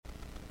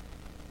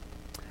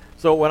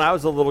So when I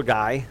was a little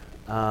guy,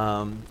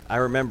 I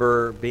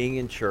remember being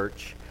in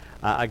church.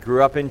 I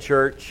grew up in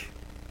church,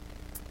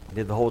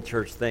 did the whole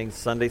church thing,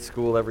 Sunday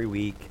school every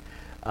week,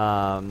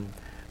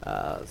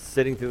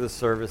 sitting through the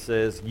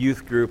services,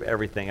 youth group,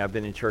 everything. I've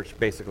been in church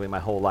basically my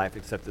whole life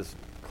except this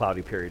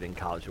cloudy period in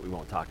college that we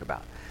won't talk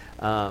about.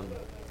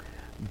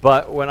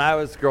 But when I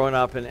was growing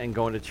up and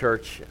going to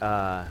church,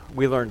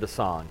 we learned a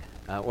song.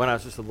 When I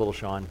was just a little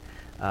Sean,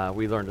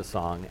 we learned a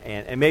song.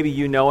 And maybe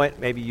you know it,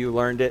 maybe you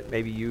learned it,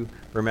 maybe you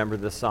remember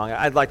this song.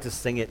 I'd like to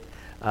sing it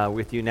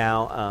with you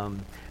now.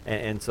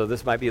 And so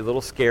this might be a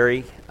little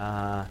scary,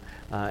 and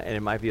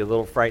it might be a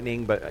little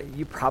frightening, but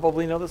you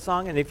probably know the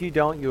song, and if you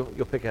don't, you'll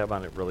pick up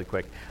on it really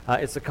quick.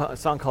 It's a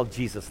song called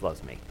Jesus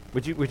Loves Me.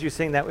 Would you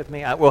sing that with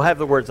me? We'll have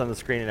the words on the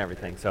screen and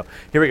everything, so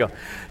here we go.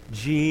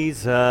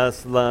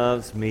 Jesus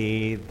loves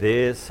me,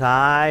 this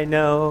I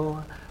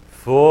know,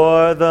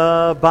 for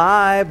the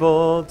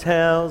Bible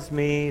tells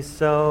me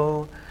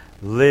so.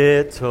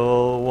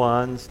 Little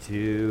ones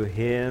to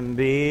him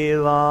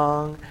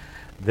belong.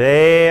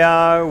 They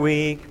are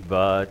weak,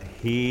 but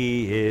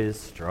he is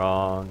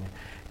strong.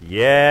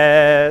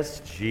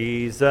 Yes,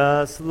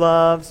 Jesus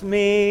loves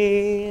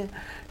me.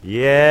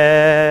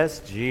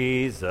 Yes,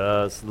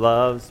 Jesus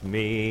loves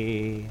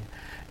me.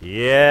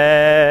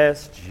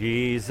 Yes,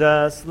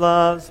 Jesus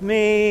loves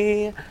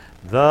me.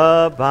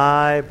 The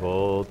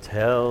Bible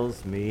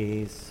tells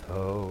me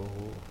so.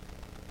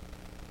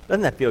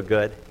 Doesn't that feel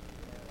good?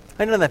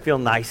 Doesn't that feel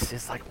nice?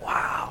 It's like,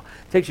 wow.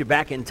 Takes you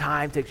back in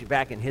time, takes you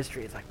back in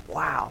history. It's like,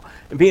 wow.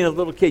 And being a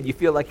little kid, you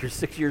feel like you're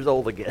 6 years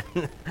old again.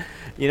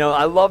 You know,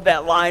 I love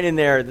that line in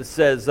there that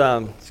says,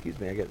 excuse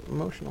me, I get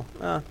emotional.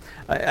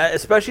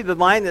 Especially the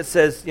line that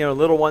says, you know,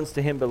 little ones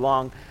to him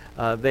belong.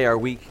 They are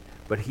weak,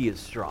 but he is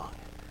strong.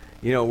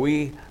 You know,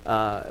 we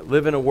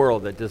live in a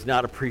world that does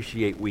not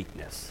appreciate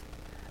weakness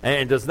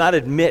and does not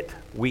admit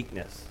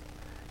weakness.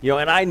 You know,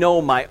 and I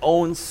know my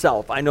own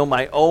self. I know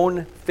my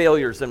own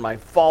failures and my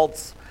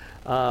faults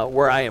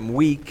where I am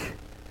weak.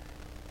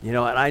 You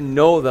know, and I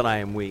know that I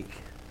am weak,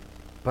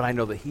 but I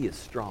know that he is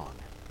strong.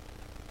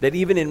 That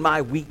even in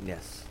my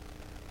weakness,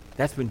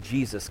 that's when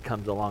Jesus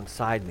comes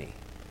alongside me,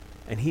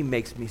 and he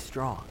makes me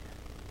strong.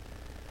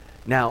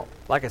 Now,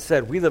 like I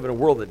said, we live in a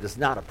world that does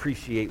not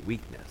appreciate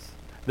weakness.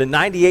 The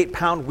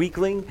 98-pound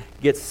weakling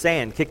gets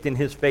sand kicked in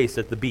his face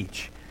at the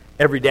beach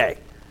every day.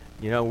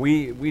 You know,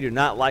 we do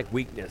not like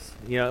weakness.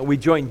 You know, we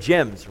join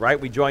gyms, right?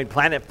 We join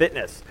Planet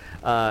Fitness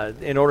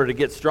in order to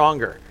get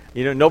stronger.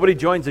 You know, nobody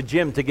joins a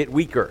gym to get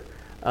weaker.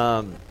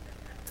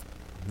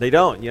 They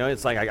don't. You know,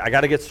 it's like, I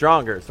got to get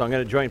stronger, so I'm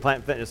going to join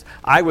Planet Fitness.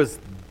 I was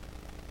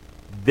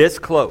this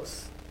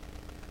close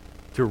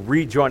to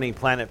rejoining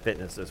Planet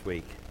Fitness this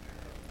week.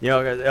 You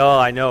know, oh,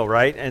 I know,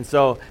 right? And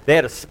so they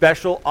had a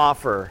special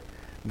offer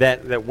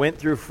that went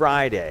through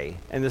Friday,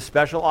 and the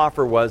special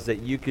offer was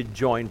that you could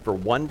join for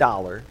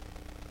 $1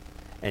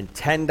 and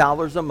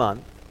 $10 a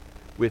month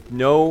with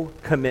no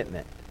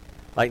commitment.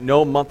 Like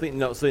no monthly,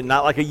 so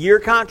not like a year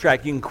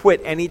contract. You can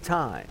quit any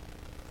time.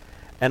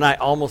 And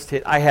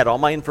I had all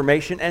my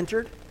information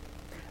entered.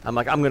 I'm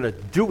like, I'm going to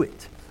do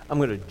it. I'm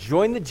going to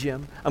join the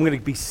gym. I'm going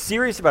to be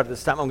serious about it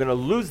this time. I'm going to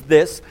lose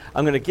this.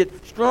 I'm going to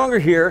get stronger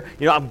here.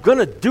 You know, I'm going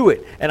to do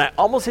it. And I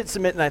almost hit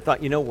submit, and I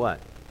thought, you know what?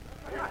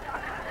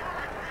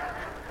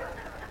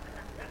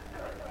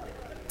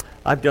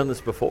 I've done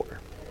this before.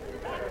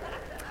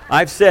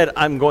 I've said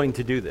I'm going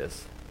to do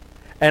this.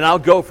 And I'll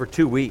go for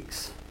 2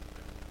 weeks.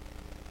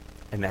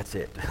 And that's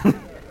it.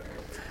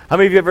 How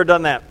many of you have ever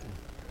done that?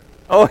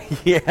 Oh,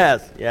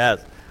 yes.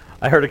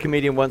 I heard a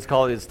comedian once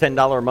call it his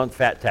 $10 a month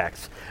fat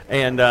tax.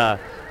 And,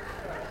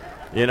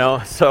 you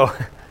know, so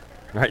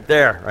right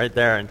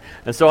there.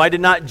 And so I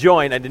did not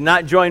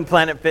join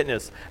Planet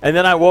Fitness. And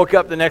then I woke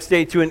up the next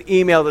day to an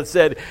email that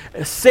said,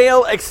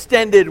 sale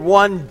extended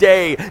 1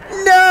 day.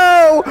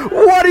 No!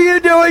 What are you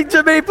doing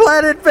to me,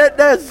 Planet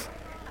Fitness?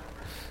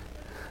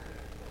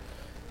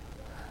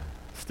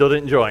 Still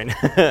didn't join.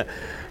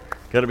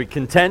 Got to be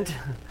content.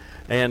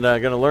 And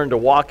going to learn to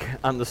walk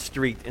on the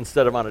street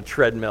instead of on a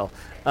treadmill.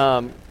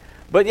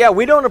 But yeah,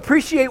 we don't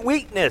appreciate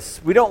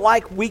weakness. We don't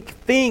like weak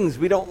things.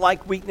 We don't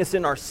like weakness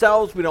in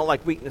ourselves. We don't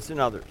like weakness in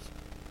others.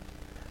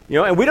 You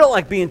know, and we don't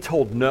like being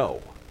told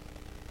no.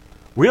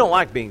 We don't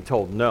like being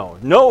told no.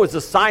 No is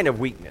a sign of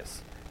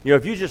weakness. You know,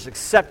 if you just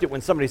accept it when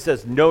somebody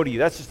says no to you,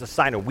 that's just a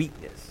sign of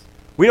weakness.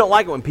 We don't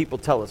like it when people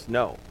tell us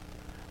no.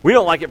 We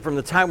don't like it from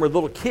the time we're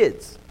little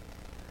kids.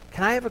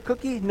 Can I have a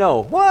cookie?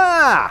 No.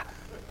 Wah!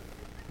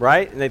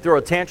 Right? And they throw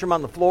a tantrum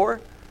on the floor.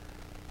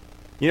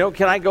 You know,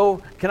 can I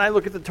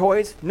look at the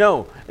toys?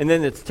 No. And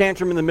then it's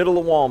tantrum in the middle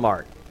of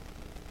Walmart.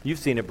 You've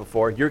seen it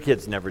before. Your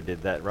kids never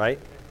did that, right?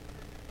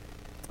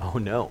 Oh,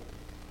 no.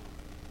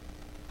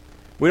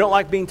 We don't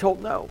like being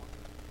told no.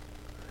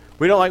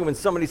 We don't like when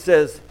somebody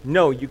says,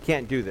 no, you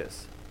can't do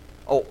this.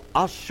 Oh,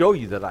 I'll show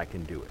you that I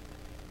can do it.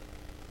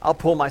 I'll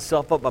pull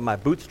myself up by my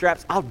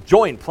bootstraps. I'll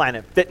join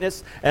Planet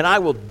Fitness, and I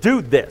will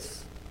do this.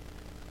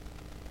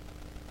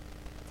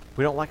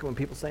 We don't like it when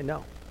people say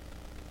no.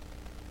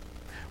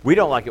 We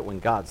don't like it when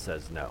God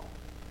says no.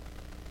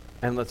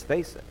 And let's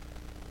face it,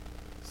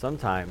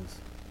 sometimes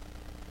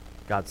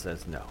God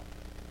says no.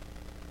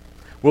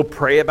 We'll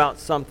pray about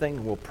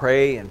something. We'll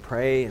pray and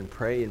pray and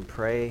pray and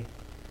pray.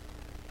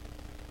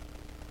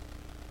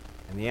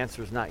 And the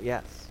answer is not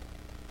yes.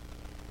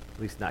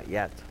 At least not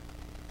yet.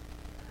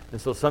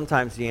 And so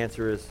sometimes the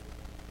answer is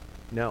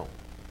no.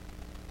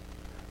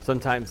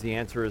 Sometimes the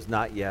answer is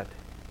not yet.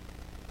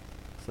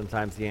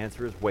 Sometimes the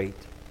answer is wait.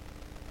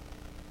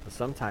 But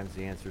sometimes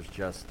the answer is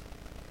just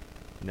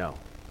no.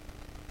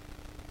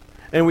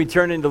 And we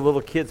turn into little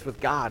kids with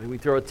God, and we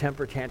throw a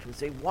temper tantrum and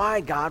say, why,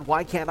 God?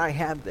 Why can't I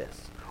have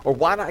this? Or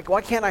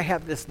why can't I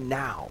have this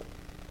now?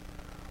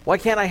 Why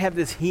can't I have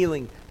this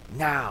healing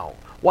now?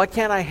 Why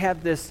can't I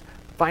have this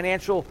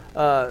financial,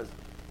 this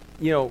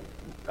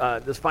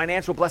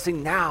financial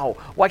blessing now?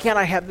 Why can't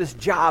I have this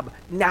job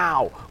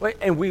now?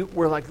 And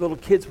we're like little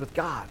kids with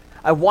God.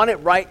 I want it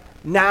right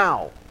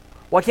now.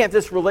 Why can't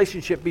this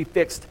relationship be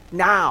fixed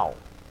now?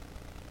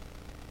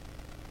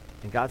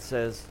 And God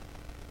says,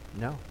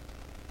 no.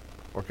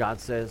 Or God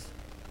says,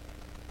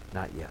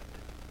 not yet.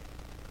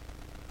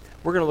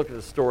 We're going to look at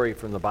a story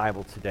from the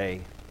Bible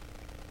today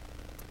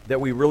that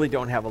we really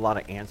don't have a lot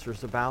of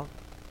answers about.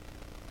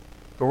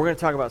 But we're going to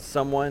talk about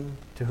someone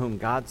to whom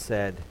God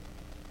said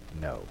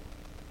no.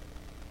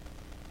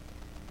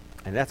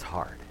 And that's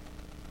hard.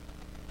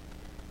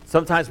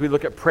 Sometimes we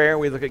look at prayer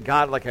and we look at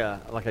God like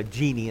a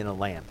genie in a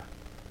lamp.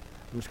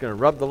 I'm just going to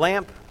rub the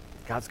lamp.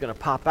 God's going to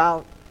pop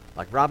out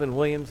like Robin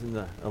Williams in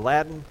the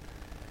Aladdin.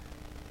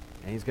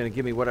 And he's going to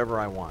give me whatever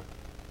I want.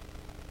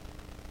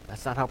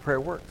 That's not how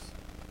prayer works.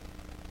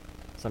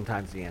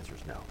 Sometimes the answer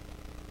is no.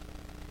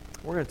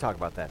 We're going to talk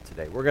about that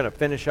today. We're going to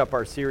finish up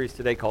our series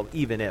today called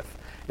Even If.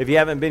 If you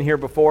haven't been here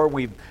before,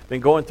 we've been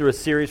going through a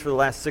series for the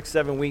last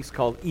 6-7 weeks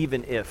called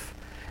Even If.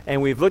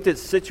 And we've looked at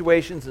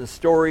situations and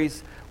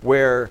stories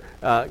where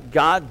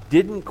God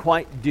didn't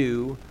quite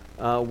do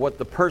what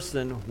the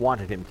person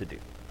wanted him to do.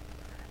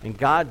 And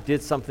God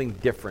did something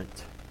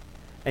different.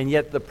 And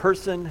yet the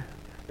person,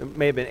 it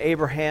may have been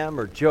Abraham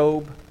or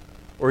Job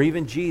or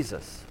even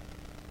Jesus,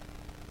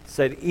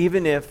 said,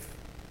 even if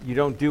you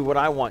don't do what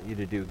I want you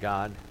to do,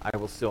 God, I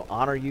will still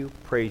honor you,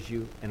 praise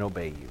you, and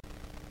obey you.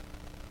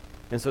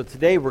 And so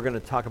today we're going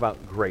to talk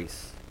about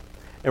grace.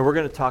 And we're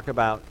going to talk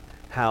about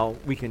how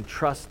we can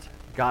trust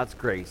God's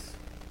grace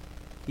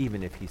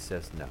even if he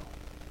says no.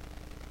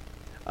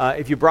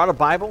 If you brought a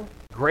Bible,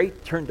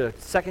 great. Turn to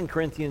 2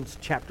 Corinthians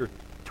chapter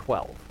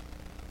 12.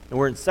 And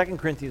we're in 2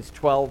 Corinthians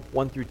 12,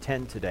 1 through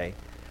 10 today.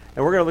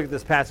 And we're going to look at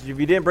this passage. If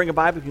you didn't bring a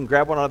Bible, you can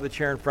grab one out of the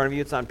chair in front of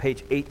you. It's on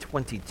page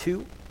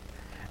 822.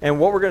 And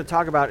what we're going to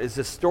talk about is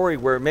this story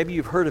where maybe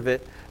you've heard of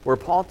it, where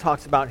Paul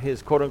talks about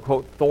his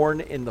quote-unquote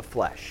thorn in the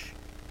flesh.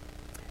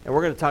 And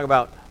we're going to talk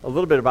about a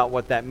little bit about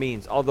what that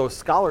means, although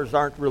scholars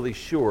aren't really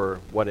sure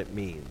what it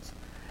means.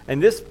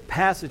 And this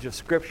passage of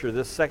Scripture,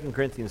 this 2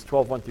 Corinthians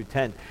 12, 1 through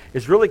 10,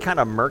 is really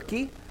kind of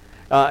murky.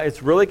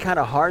 It's really kind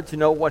of hard to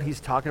know what he's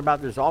talking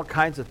about. There's all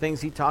kinds of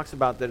things he talks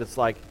about that it's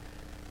like,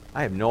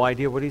 I have no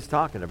idea what he's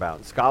talking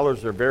about.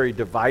 Scholars are very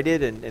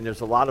divided, and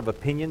there's a lot of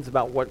opinions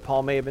about what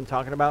Paul may have been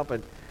talking about,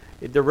 but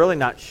they're really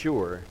not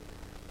sure.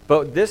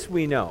 But this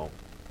we know,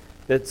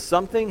 that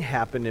something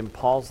happened in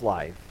Paul's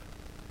life,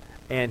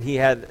 and he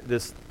had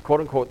this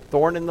quote-unquote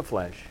thorn in the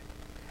flesh,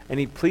 and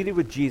he pleaded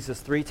with Jesus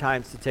 3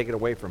 times to take it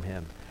away from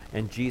him,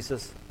 and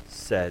Jesus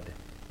said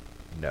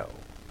no.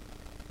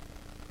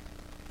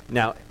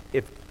 Now,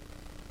 if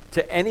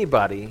to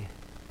anybody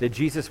that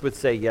Jesus would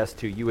say yes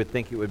to, you would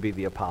think it would be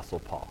the Apostle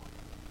Paul.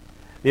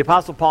 The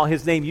Apostle Paul,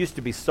 his name used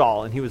to be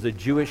Saul, and he was a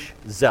Jewish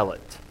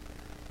zealot,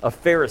 a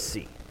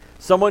Pharisee,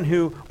 someone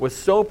who was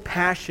so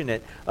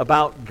passionate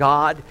about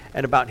God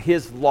and about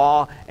his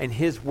law and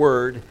his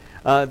word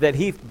that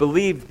he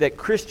believed that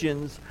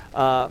Christians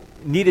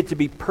needed to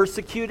be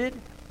persecuted,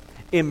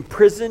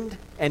 imprisoned,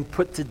 and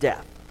put to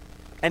death.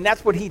 And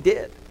that's what he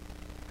did.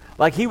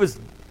 Like, he was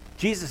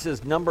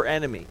Jesus' number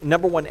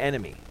one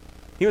enemy.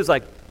 He was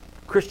like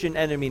Christian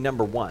enemy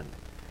number 1.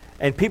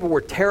 And people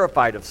were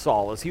terrified of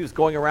Saul as he was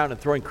going around and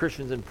throwing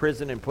Christians in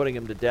prison and putting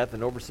them to death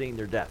and overseeing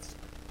their deaths.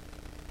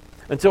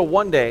 Until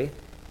one day,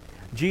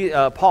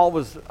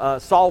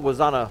 Saul was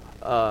on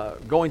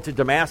going to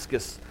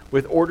Damascus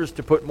with orders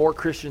to put more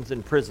Christians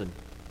in prison.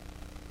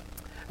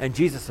 And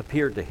Jesus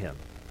appeared to him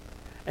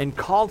and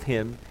called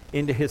him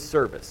into his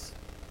service.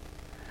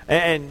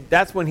 And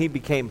that's when he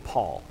became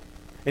Paul.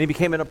 And he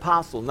became an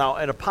apostle. Now,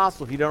 an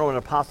apostle, if you don't know what an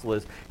apostle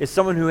is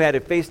someone who had a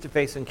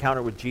face-to-face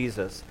encounter with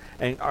Jesus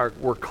and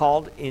were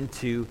called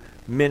into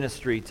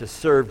ministry to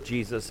serve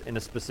Jesus in a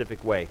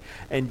specific way.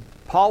 And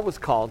Paul was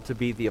called to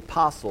be the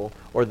apostle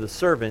or the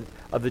servant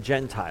of the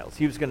Gentiles.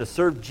 He was going to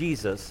serve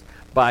Jesus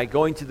by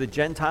going to the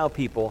Gentile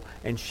people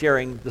and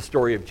sharing the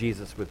story of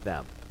Jesus with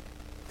them.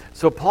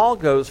 So Paul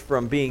goes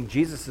from being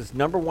Jesus'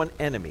 number 1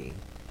 enemy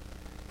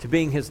to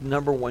being his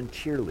number 1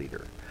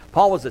 cheerleader.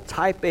 Paul was a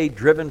type A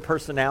driven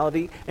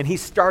personality, and he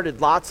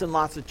started lots and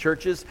lots of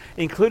churches,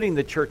 including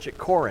the church at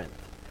Corinth.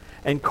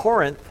 And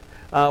Corinth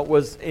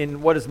was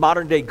in what is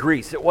modern day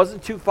Greece. It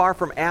wasn't too far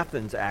from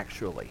Athens,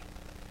 actually.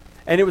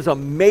 And it was a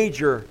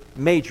major,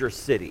 major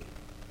city.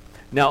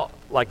 Now,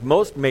 like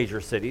most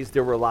major cities,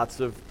 there were lots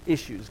of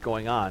issues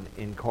going on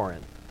in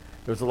Corinth.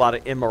 There was a lot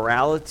of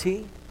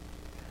immorality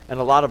and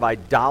a lot of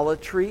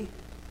idolatry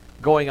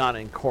going on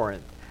in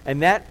Corinth.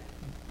 And that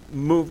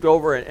moved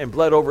over and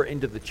bled over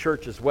into the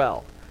church as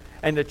well.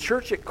 And the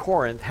church at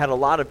Corinth had a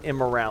lot of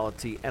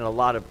immorality and a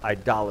lot of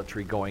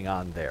idolatry going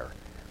on there.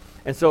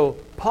 And so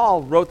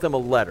Paul wrote them a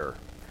letter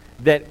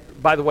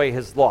that, by the way,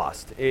 has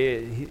lost.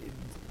 The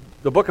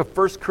book of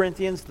 1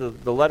 Corinthians,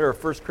 the letter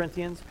of 1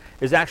 Corinthians,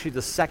 is actually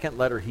the second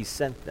letter he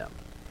sent them.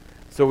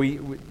 So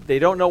they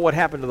don't know what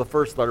happened to the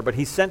first letter, but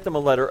he sent them a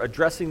letter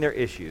addressing their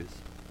issues.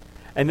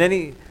 And then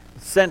he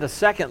sent a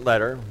second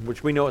letter,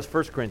 which we know as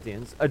 1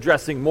 Corinthians,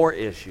 addressing more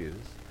issues.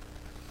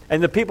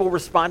 And the people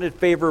responded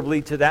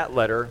favorably to that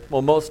letter,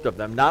 well, most of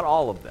them, not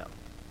all of them.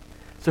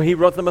 So he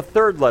wrote them a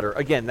third letter.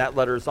 Again, that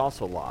letter is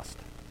also lost.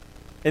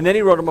 And then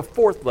he wrote them a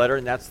fourth letter,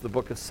 and that's the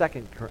book of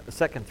 2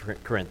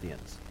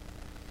 Corinthians.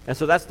 And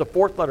so that's the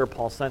fourth letter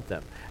Paul sent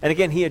them. And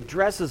again, he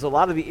addresses a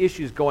lot of the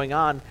issues going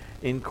on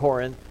in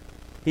Corinth.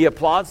 He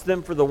applauds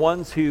them for the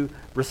ones who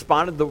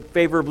responded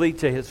favorably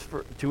to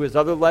his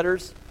other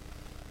letters.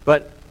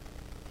 But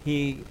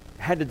he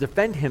had to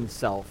defend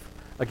himself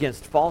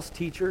against false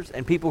teachers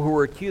and people who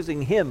were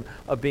accusing him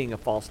of being a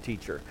false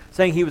teacher,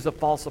 saying he was a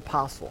false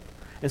apostle.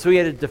 And so he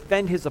had to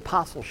defend his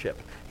apostleship.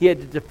 He had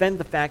to defend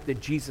the fact that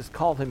Jesus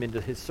called him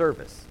into his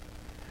service.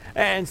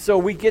 And so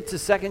we get to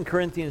 2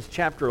 Corinthians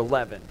chapter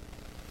 11.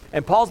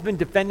 And Paul's been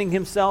defending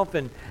himself,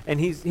 and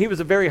he was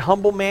a very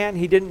humble man.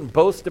 He didn't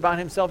boast about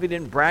himself. He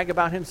didn't brag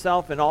about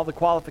himself and all the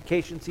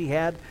qualifications he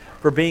had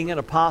for being an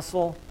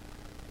apostle.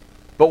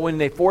 But when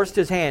they forced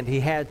his hand, he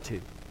had to.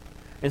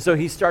 And so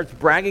he starts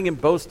bragging and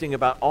boasting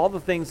about all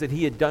the things that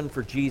he had done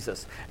for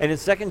Jesus. And in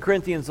 2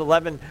 Corinthians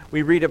 11,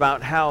 we read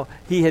about how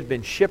he had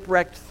been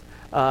shipwrecked,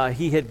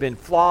 he had been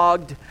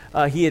flogged,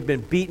 he had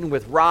been beaten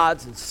with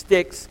rods and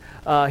sticks,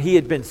 he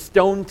had been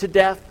stoned to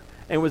death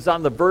and was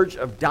on the verge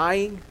of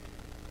dying.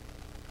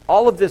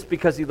 All of this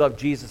because he loved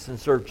Jesus and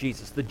served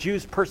Jesus. The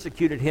Jews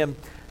persecuted him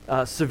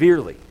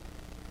severely.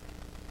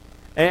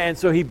 And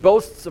so he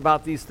boasts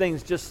about these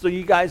things just so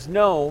you guys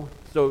know,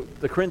 so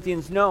the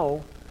Corinthians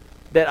know,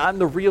 that I'm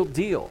the real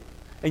deal,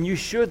 and you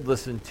should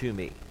listen to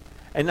me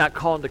and not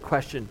call into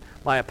question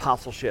my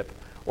apostleship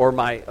or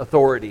my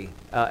authority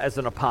as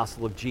an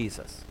apostle of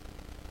Jesus.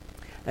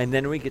 And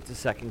then we get to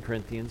 2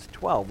 Corinthians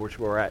 12, which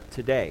we're at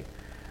today.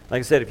 Like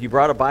I said, if you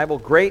brought a Bible,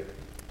 great.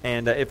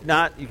 And if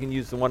not, you can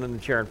use the one in the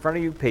chair in front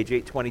of you, page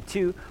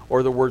 822,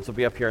 or the words will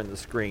be up here on the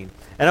screen.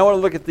 And I want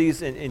to look at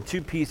these in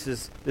two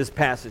pieces, this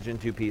passage in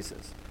two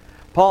pieces.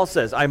 Paul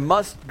says, I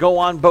must go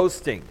on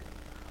boasting,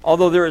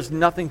 although there is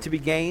nothing to be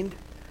gained.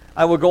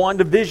 I will go on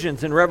to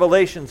visions and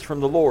revelations from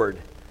the Lord.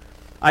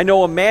 I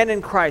know a man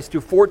in Christ who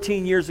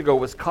 14 years ago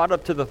was caught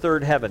up to the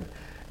third heaven.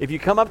 If you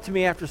come up to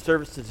me after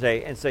service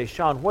today and say,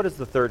 Sean, what is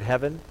the third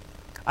heaven?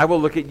 I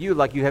will look at you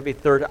like you have a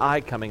third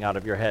eye coming out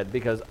of your head,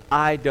 because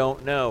I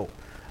don't know.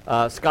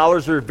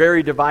 Scholars are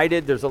very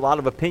divided. There's a lot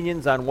of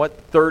opinions on what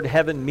third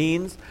heaven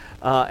means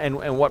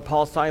and what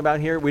Paul's talking about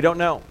here. We don't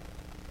know.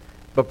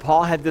 But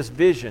Paul had this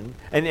vision,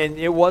 and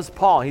it was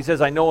Paul. He says,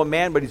 I know a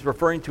man, but he's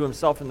referring to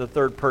himself in the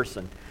third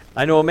person.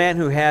 I know a man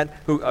who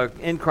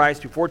in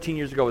Christ, who 14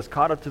 years ago was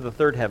caught up to the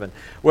third heaven.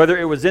 Whether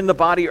it was in the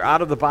body or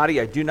out of the body,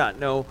 I do not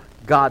know.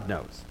 God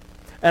knows.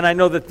 And I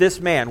know that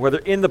this man, whether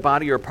in the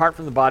body or apart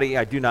from the body,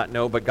 I do not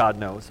know, but God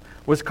knows,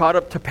 was caught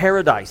up to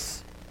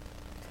paradise.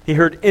 He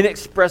heard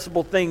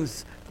inexpressible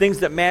things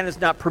that man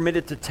is not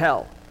permitted to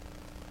tell.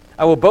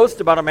 I will boast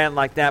about a man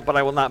like that, but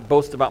I will not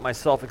boast about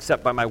myself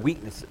except by my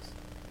weaknesses.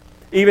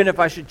 Even if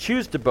I should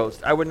choose to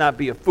boast, I would not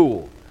be a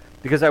fool,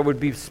 because I would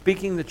be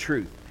speaking the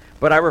truth.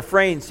 But I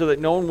refrain so that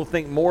no one will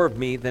think more of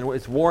me than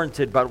is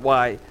warranted by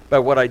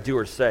what I do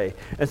or say.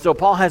 And so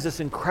Paul has this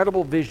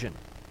incredible vision.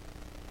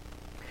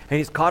 And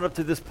he's caught up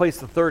to this place,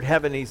 the third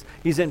heaven.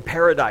 He's in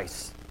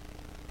paradise.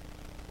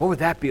 What would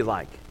that be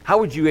like? How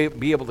would you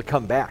be able to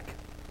come back?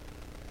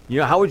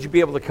 How would you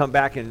be able to come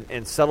back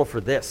and settle for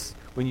this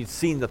when you've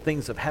seen the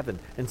things of heaven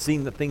and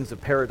seen the things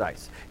of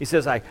paradise? He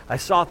says, I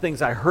saw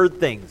things, I heard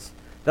things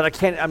that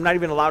I'm not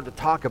even allowed to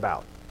talk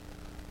about.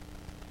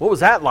 What was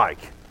that like?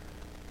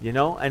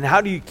 And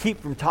how do you keep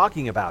from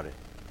talking about it?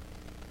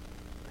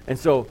 And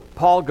so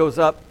Paul goes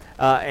up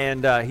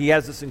and he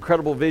has this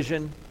incredible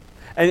vision.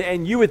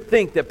 And you would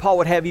think that Paul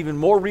would have even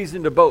more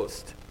reason to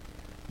boast.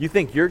 You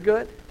think you're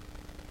good?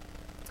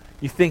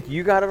 You think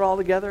you got it all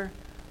together?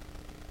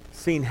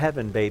 Seen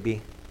heaven,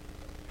 baby.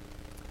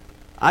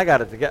 I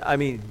got it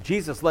together.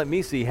 Jesus let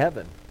me see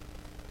heaven.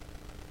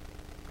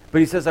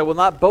 But he says, I will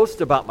not boast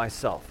about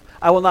myself.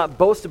 I will not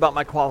boast about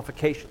my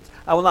qualifications.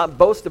 I will not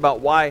boast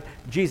about why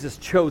Jesus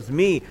chose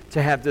me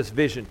to have this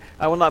vision.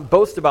 I will not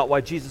boast about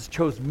why Jesus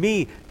chose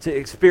me to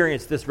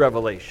experience this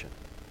revelation.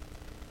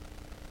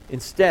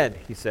 Instead,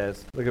 he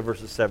says, look at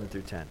verses 7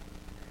 through 10.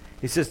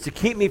 He says, to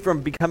keep me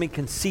from becoming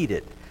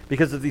conceited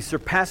because of these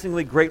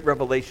surpassingly great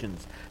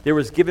revelations, there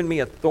was given me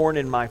a thorn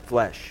in my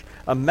flesh,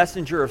 a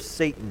messenger of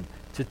Satan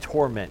to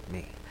torment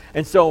me.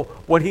 And so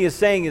what he is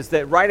saying is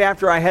that right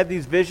after I had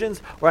these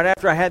visions, right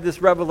after I had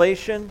this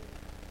revelation,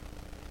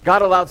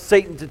 God allowed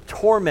Satan to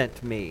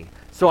torment me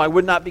so I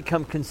would not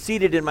become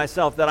conceited in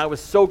myself, that I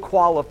was so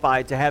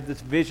qualified to have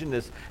this vision,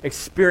 this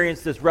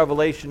experience, this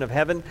revelation of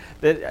heaven,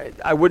 that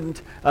I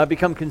wouldn't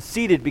become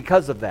conceited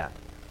because of that.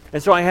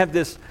 And so I have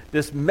this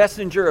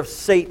messenger of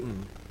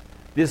Satan,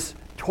 this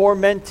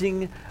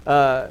tormenting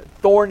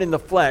thorn in the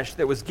flesh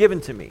that was given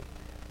to me.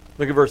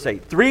 Look at verse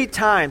 8. 3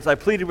 times I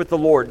pleaded with the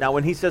Lord. Now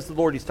when he says the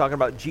Lord, he's talking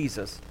about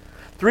Jesus.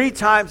 3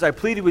 times I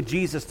pleaded with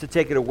Jesus to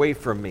take it away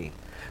from me.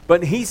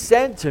 But he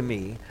said to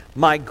me,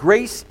 my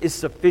grace is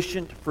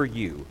sufficient for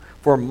you,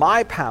 for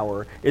my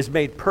power is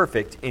made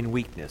perfect in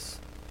weakness.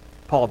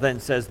 Paul then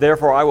says,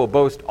 therefore I will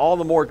boast all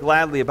the more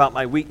gladly about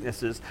my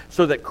weaknesses,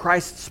 so that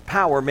Christ's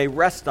power may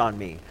rest on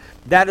me.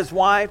 That is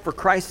why, for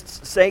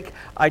Christ's sake,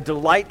 I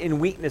delight in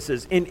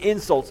weaknesses, in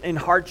insults, in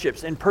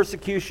hardships, in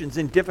persecutions,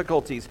 in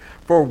difficulties.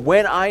 For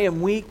when I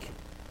am weak,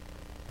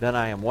 then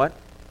I am what?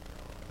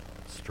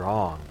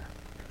 Strong.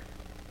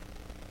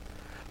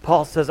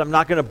 Paul says, I'm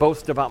not going to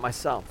boast about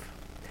myself,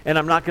 and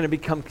I'm not going to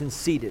become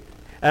conceited,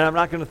 and I'm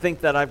not going to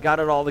think that I've got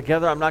it all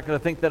together. I'm not going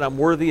to think that I'm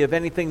worthy of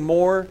anything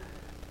more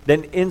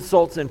than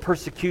insults and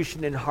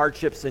persecution and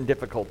hardships and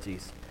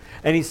difficulties.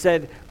 And he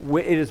said,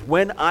 it is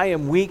when I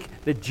am weak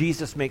that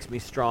Jesus makes me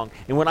strong.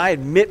 And when I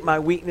admit my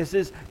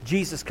weaknesses,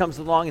 Jesus comes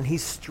along and he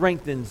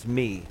strengthens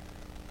me.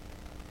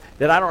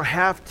 That I don't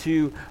have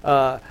to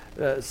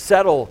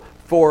settle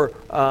for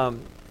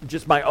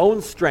just my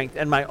own strength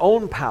and my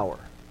own power.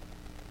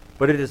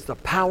 But it is the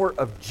power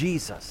of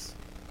Jesus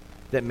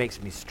that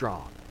makes me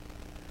strong.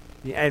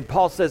 And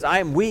Paul says, I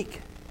am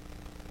weak.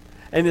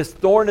 And this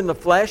thorn in the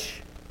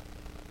flesh,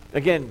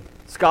 again,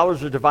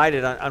 scholars are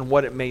divided on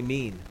what it may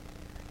mean.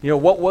 You know,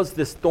 what was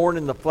this thorn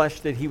in the flesh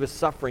that he was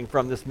suffering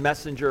from, this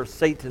messenger of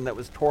Satan that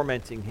was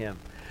tormenting him?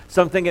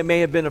 Something that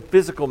may have been a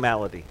physical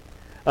malady.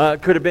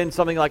 Could have been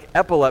something like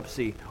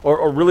epilepsy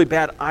or really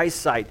bad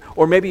eyesight,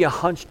 or maybe a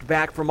hunched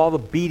back from all the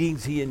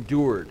beatings he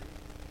endured.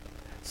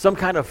 Some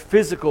kind of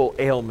physical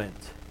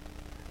ailment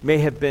may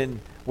have been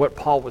what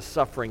Paul was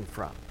suffering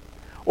from.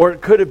 Or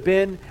it could have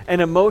been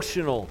an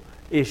emotional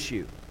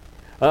issue.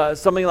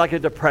 Something like a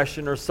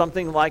depression, or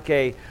something like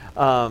a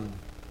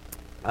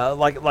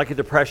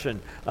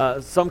depression.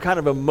 Some kind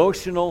of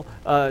emotional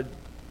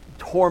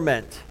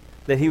torment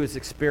that he was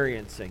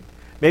experiencing.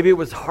 Maybe it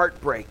was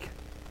heartbreak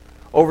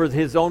over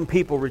his own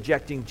people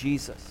rejecting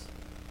Jesus.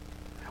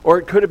 Or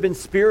it could have been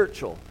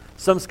spiritual.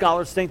 Some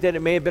scholars think that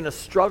it may have been a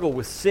struggle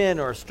with sin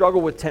or a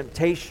struggle with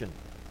temptation.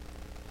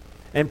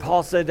 And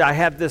Paul said, I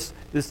have this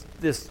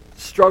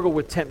struggle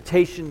with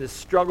temptation, this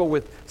struggle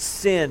with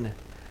sin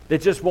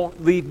that just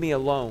won't leave me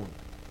alone.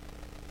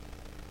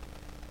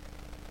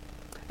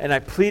 And I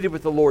pleaded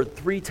with the Lord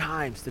 3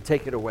 times to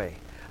take it away.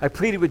 I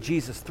pleaded with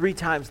Jesus 3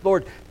 times,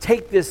 Lord,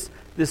 take this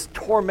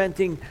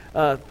tormenting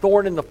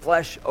thorn in the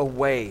flesh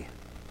away.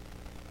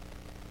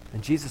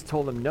 And Jesus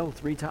told him no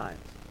 3 times.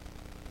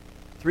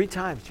 3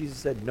 times Jesus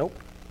said, nope.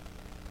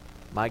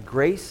 My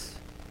grace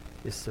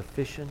is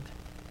sufficient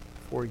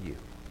for you.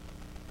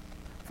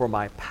 For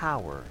my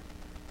power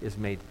is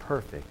made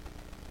perfect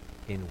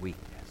in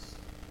weakness.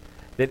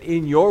 That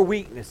in your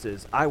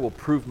weaknesses I will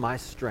prove my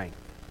strength.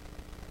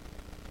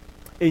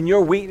 In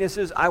your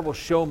weaknesses I will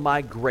show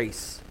my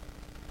grace.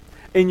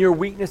 In your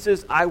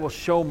weaknesses I will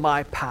show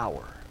my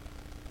power.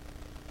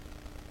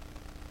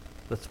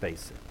 Let's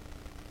face it.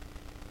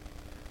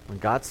 When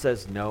God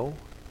says no,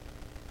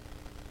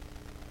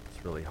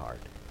 it's really hard.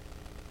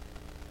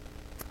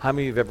 How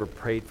many of you have ever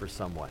prayed for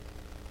someone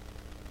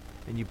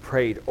and you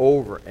prayed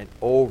over and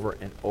over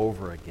and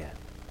over again?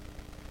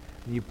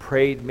 And you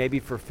prayed maybe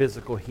for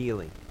physical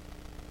healing.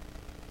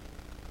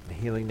 The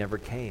healing never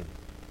came.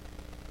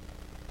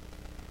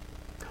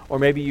 Or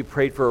maybe you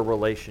prayed for a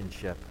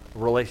relationship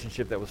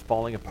that was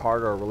falling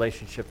apart, or a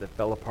relationship that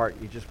fell apart.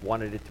 You just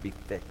wanted it to be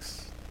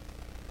fixed.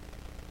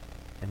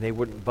 And they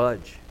wouldn't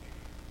budge.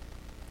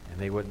 And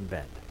they wouldn't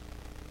bend.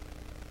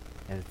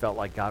 And it felt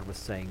like God was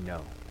saying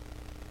no.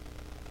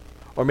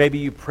 Or maybe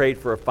you prayed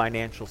for a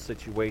financial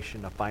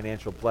situation, a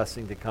financial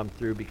blessing to come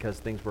through because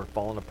things were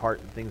falling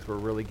apart and things were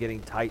really getting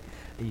tight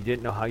and you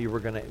didn't know how you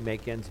were going to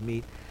make ends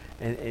meet,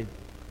 and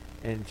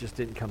it just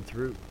didn't come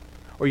through.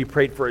 Or you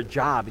prayed for a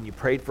job and you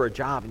prayed for a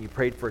job and you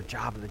prayed for a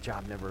job and the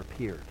job never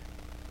appeared.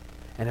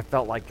 And it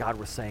felt like God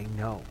was saying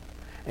no.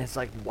 And it's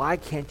like, why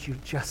can't you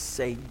just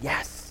say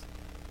yes?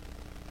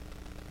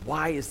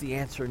 Why is the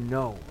answer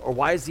no? Or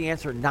why is the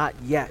answer not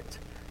yet?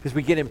 Because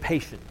we get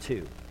impatient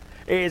too.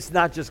 It's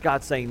not just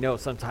God saying no.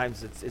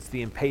 Sometimes it's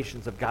the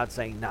impatience of God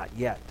saying not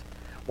yet.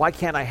 Why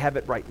can't I have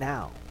it right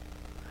now?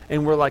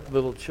 And we're like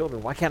little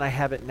children. Why can't I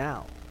have it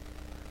now?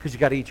 Because you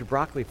got to eat your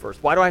broccoli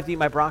first. Why do I have to eat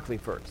my broccoli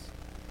first?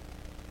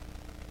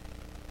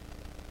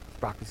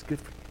 Broccoli's good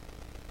for you.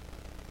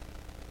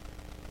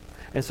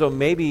 And so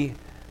maybe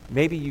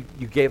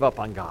you gave up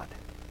on God.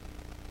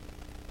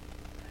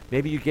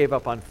 Maybe you gave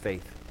up on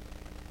faith.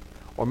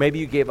 Or maybe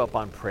you gave up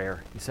on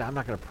prayer. You say, I'm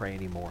not going to pray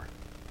anymore.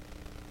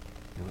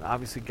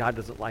 Obviously, God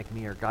doesn't like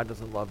me, or God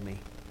doesn't love me.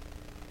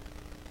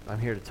 I'm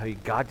here to tell you,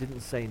 God didn't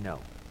say no.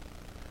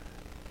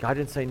 God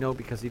didn't say no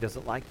because he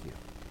doesn't like you.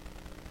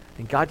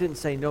 And God didn't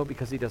say no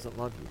because he doesn't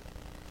love you.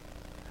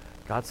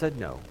 God said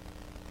no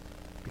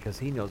because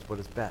he knows what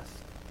is best.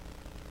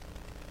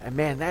 And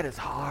man, that is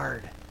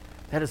hard.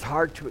 That is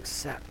hard to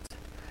accept.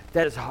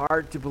 That is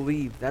hard to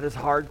believe. That is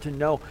hard to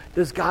know.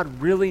 Does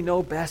God really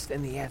know best?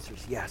 And the answer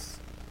is yes.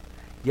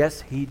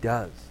 Yes, he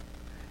does.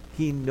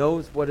 He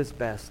knows what is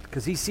best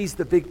because he sees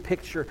the big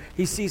picture.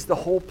 He sees the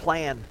whole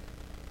plan.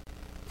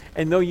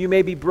 And though you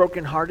may be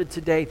brokenhearted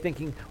today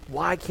thinking,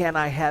 why can't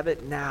I have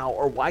it now?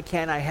 Or why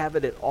can't I have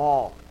it at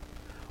all?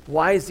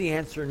 Why is the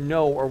answer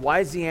no? Or why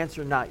is the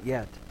answer not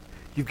yet?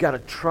 You've got to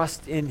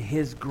trust in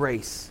his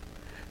grace.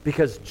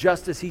 Because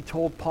just as he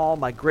told Paul,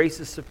 my grace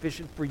is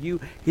sufficient for you,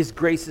 his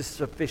grace is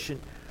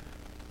sufficient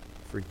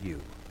for you.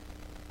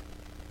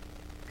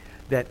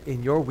 That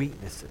in your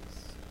weaknesses,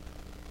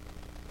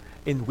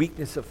 in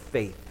weakness of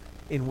faith,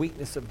 in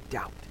weakness of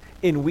doubt,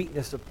 in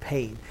weakness of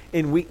pain,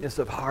 in weakness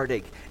of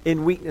heartache,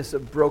 in weakness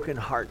of broken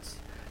hearts,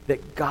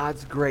 that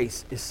God's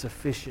grace is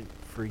sufficient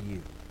for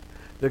you.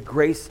 The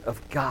grace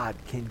of God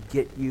can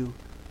get you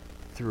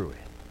through it.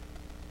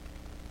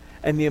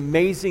 And the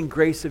amazing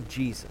grace of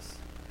Jesus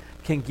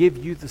can give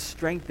you the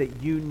strength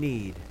that you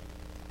need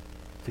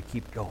to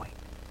keep going.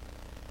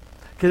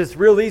 Because it's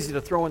real easy to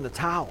throw in the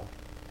towel.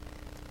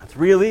 It's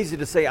real easy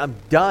to say, I'm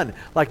done.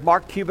 Like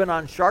Mark Cuban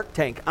on Shark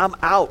Tank, I'm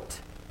out.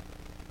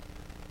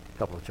 A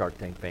couple of Shark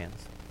Tank fans.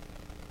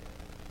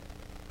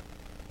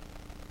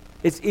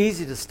 It's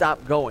easy to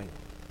stop going.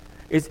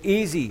 It's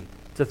easy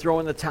to throw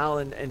in the towel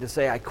and to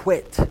say, I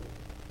quit.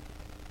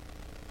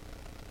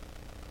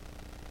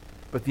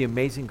 But the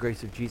amazing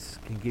grace of Jesus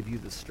can give you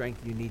the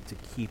strength you need to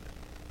keep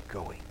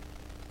going.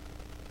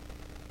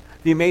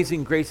 The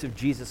amazing grace of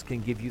Jesus can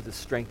give you the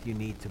strength you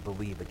need to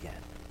believe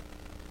again.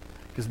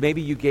 Because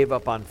maybe you gave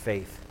up on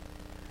faith.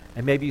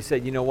 And maybe you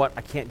said, you know what,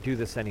 I can't do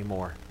this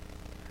anymore.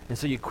 And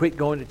so you quit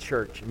going to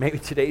church. Maybe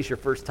today's your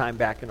first time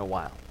back in a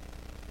while.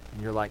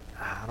 And you're like,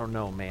 I don't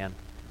know, man.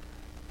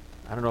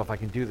 I don't know if I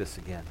can do this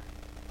again.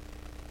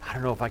 I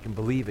don't know if I can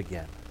believe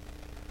again.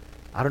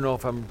 I don't know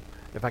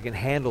if I can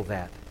handle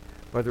that.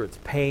 Whether it's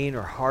pain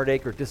or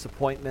heartache or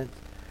disappointment.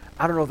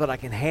 I don't know that I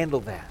can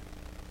handle that.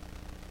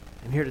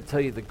 I'm here to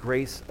tell you the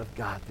grace of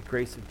God, the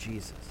grace of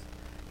Jesus,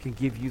 can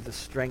give you the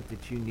strength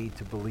that you need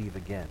to believe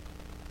again.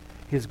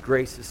 His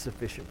grace is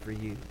sufficient for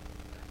you,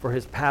 for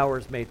his power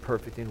is made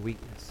perfect in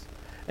weakness.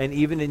 And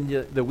even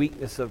in the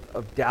weakness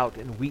of doubt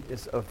and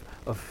weakness of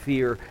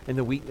fear and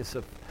the weakness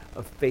of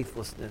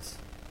faithlessness,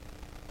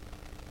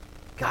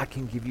 God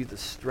can give you the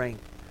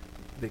strength,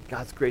 that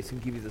God's grace can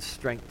give you the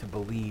strength to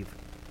believe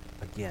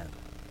again.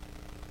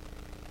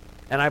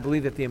 And I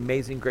believe that the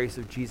amazing grace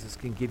of Jesus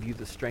can give you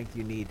the strength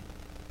you need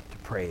to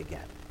pray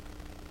again.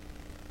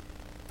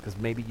 Because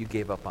maybe you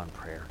gave up on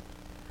prayer.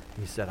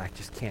 You said, I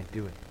just can't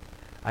do it.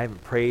 I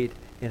haven't prayed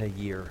in a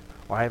year,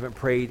 or I haven't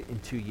prayed in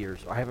 2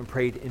 years, or I haven't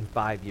prayed in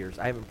 5 years,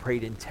 I haven't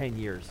prayed in 10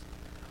 years.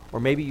 Or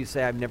maybe you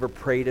say, I've never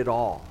prayed at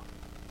all.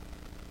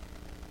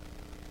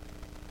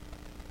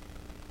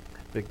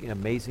 The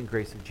amazing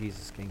grace of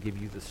Jesus can give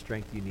you the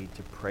strength you need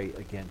to pray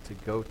again, to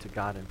go to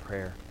God in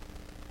prayer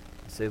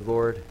and say,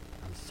 Lord,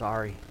 I'm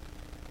sorry,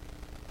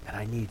 and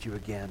I need you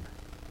again.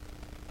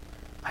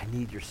 I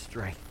need your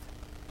strength,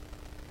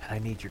 and I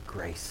need your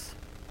grace,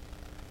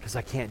 because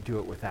I can't do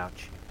it without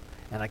you,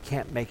 and I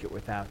can't make it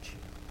without you.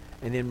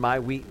 And in my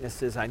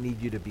weaknesses, I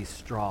need you to be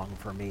strong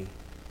for me.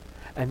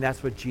 And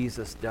that's what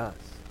Jesus does,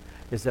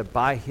 is that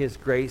by his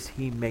grace,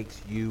 he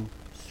makes you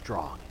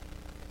strong.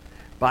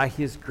 By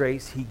his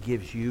grace, he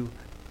gives you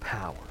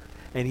power.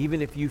 And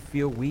even if you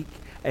feel weak,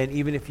 and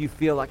even if you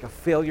feel like a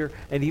failure,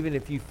 and even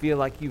if you feel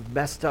like you've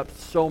messed up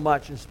so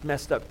much and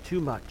messed up too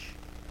much,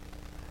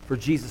 for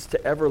Jesus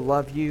to ever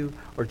love you,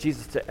 or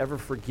Jesus to ever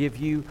forgive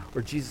you,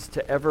 or Jesus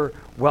to ever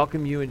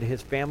welcome you into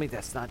his family,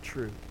 that's not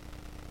true.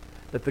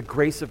 That the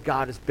grace of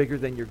God is bigger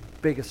than your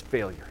biggest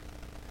failure.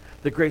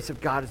 The grace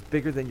of God is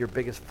bigger than your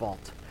biggest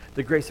fault.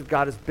 The grace of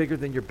God is bigger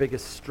than your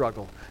biggest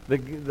struggle.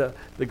 The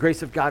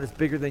grace of God is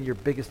bigger than your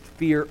biggest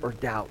fear or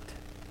doubt.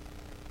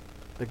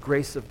 The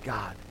grace of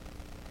God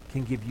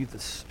can give you the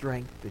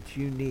strength that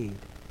you need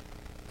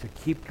to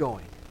keep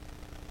going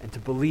and to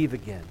believe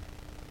again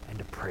and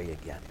to pray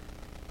again.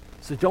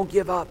 So don't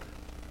give up.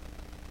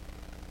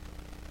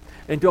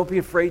 And don't be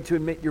afraid to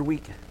admit you're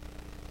weak.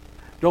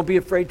 Don't be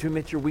afraid to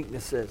admit your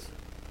weaknesses.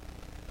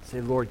 Say,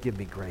 Lord, give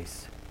me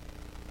grace.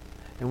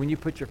 And when you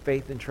put your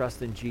faith and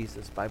trust in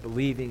Jesus by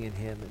believing in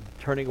him and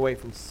turning away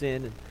from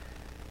sin and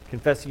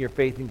confessing your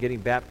faith and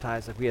getting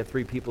baptized like we had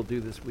 3 people do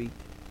this week,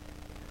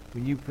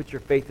 when you put your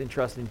faith and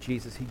trust in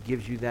Jesus, he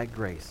gives you that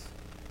grace.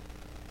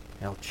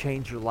 And it'll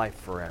change your life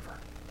forever.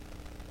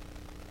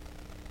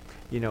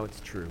 You know it's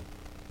true.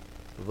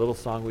 The little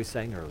song we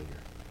sang earlier.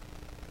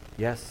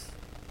 Yes,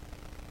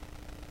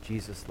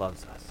 Jesus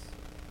loves us.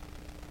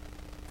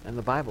 And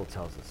the Bible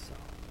tells us so.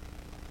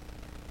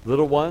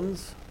 Little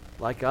ones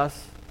like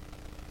us,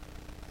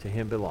 to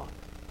him belong.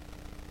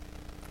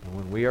 And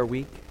when we are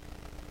weak,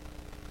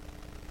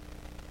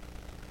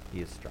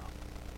 he is strong.